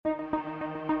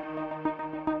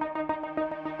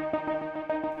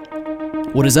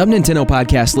What is up, Nintendo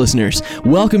Podcast listeners?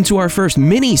 Welcome to our first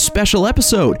mini special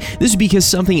episode. This is because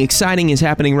something exciting is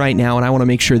happening right now, and I want to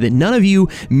make sure that none of you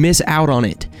miss out on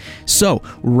it. So,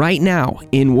 right now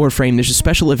in Warframe, there's a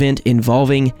special event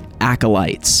involving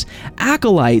Acolytes.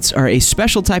 Acolytes are a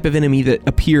special type of enemy that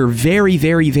appear very,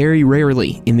 very, very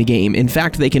rarely in the game. In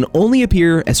fact, they can only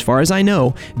appear, as far as I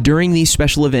know, during these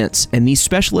special events, and these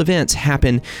special events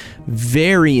happen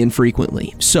very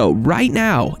infrequently. So, right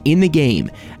now in the game,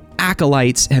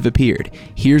 Acolytes have appeared.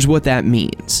 Here's what that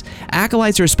means.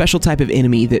 Acolytes are a special type of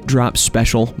enemy that drops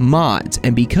special mods,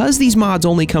 and because these mods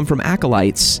only come from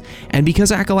Acolytes, and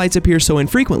because Acolytes appear so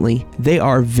infrequently, they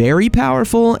are very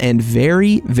powerful and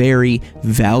very, very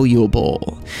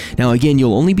valuable. Now again,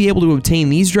 you'll only be able to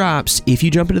obtain these drops if you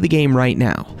jump into the game right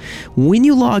now. When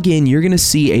you log in, you're going to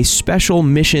see a special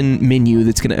mission menu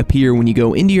that's going to appear when you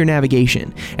go into your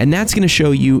navigation, and that's going to show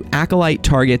you Acolyte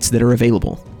targets that are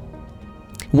available.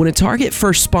 When a target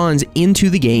first spawns into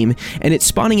the game, and it's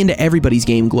spawning into everybody's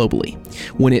game globally,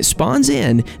 when it spawns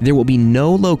in, there will be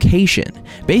no location.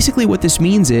 Basically what this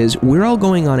means is we're all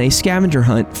going on a scavenger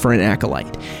hunt for an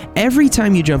Acolyte. Every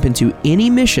time you jump into any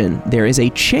mission, there is a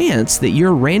chance that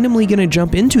you're randomly going to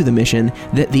jump into the mission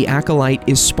that the Acolyte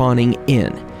is spawning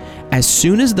in. As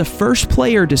soon as the first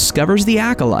player discovers the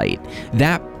Acolyte,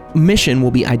 that mission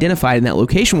will be identified and that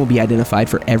location will be identified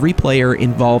for every player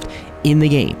involved in the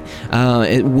game.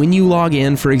 When you log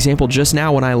in, for example, just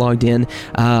now when I logged in,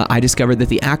 I discovered that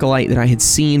the Acolyte that I had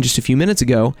seen just a few minutes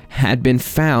ago had been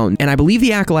found. And I believe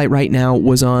the Acolyte right now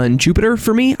was on Jupiter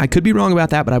for me. I could be wrong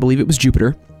about that, but I believe it was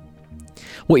Jupiter.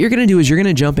 What you're going to do is you're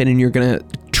going to jump in and you're going to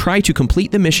try to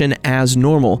complete the mission as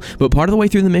normal, but part of the way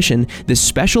through the mission, this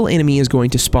special enemy is going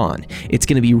to spawn. It's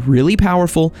going to be really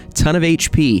powerful, ton of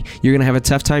HP. You're going to have a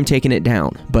tough time taking it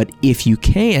down, but if you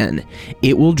can,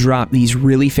 it will drop these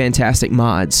really fantastic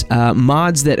mods.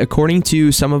 Mods that, according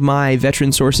to some of my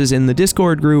veteran sources in the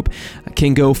Discord group,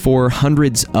 can go for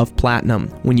hundreds of platinum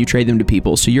when you trade them to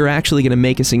people. So you're actually going to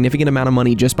make a significant amount of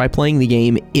money just by playing the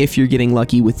game if you're getting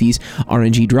lucky with these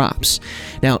RNG drops.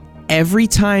 Now, every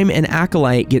time an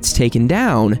Acolyte gets taken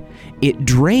down, it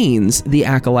drains the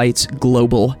Acolyte's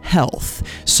global health.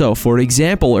 So, for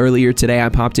example, earlier today I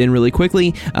popped in really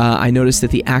quickly. I noticed that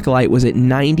the Acolyte was at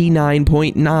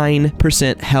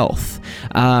 99.9% health.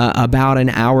 About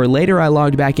an hour later, I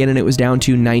logged back in and it was down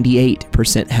to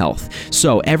 98% health.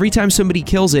 So, every time somebody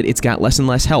kills it, it's got less and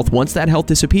less health. Once that health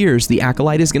disappears, the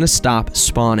Acolyte is going to stop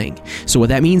spawning. So, what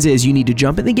that means is you need to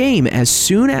jump in the game as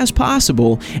soon as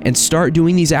possible and start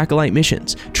doing these Acolyte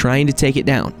missions, trying to take it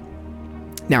down.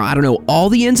 Now, I don't know all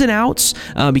the ins and outs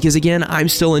because, again, I'm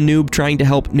still a noob trying to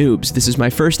help noobs. This is my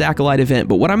first Acolyte event,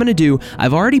 but what I'm going to do,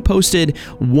 I've already posted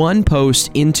one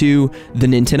post into the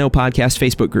Nintendo Podcast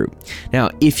Facebook group.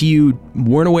 Now, if you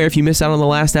weren't aware, if you missed out on the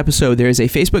last episode, there is a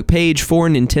Facebook page for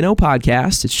Nintendo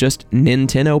Podcast. It's just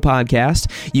Nintendo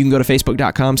Podcast. You can go to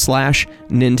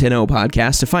facebook.com/Nintendo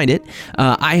Podcast to find it.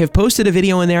 I have posted a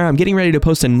video in there. I'm getting ready to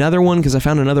post another one because I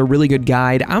found another really good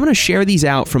guide. I'm going to share these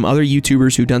out from other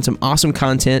YouTubers who've done some awesome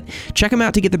content. Check them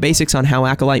out to get the basics on how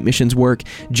Acolyte missions work.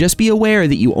 Just be aware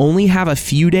that you only have a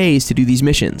few days to do these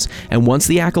missions, and once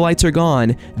the Acolytes are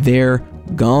gone, they're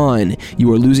gone.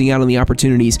 You are losing out on the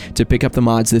opportunities to pick up the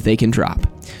mods that they can drop.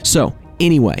 So,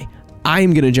 anyway, I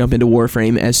am going to jump into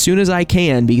Warframe as soon as I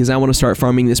can because I want to start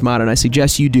farming this mod, and I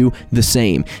suggest you do the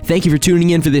same. Thank you for tuning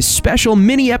in for this special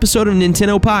mini episode of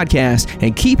Nintendo Podcast,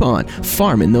 and keep on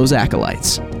farming those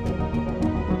Acolytes.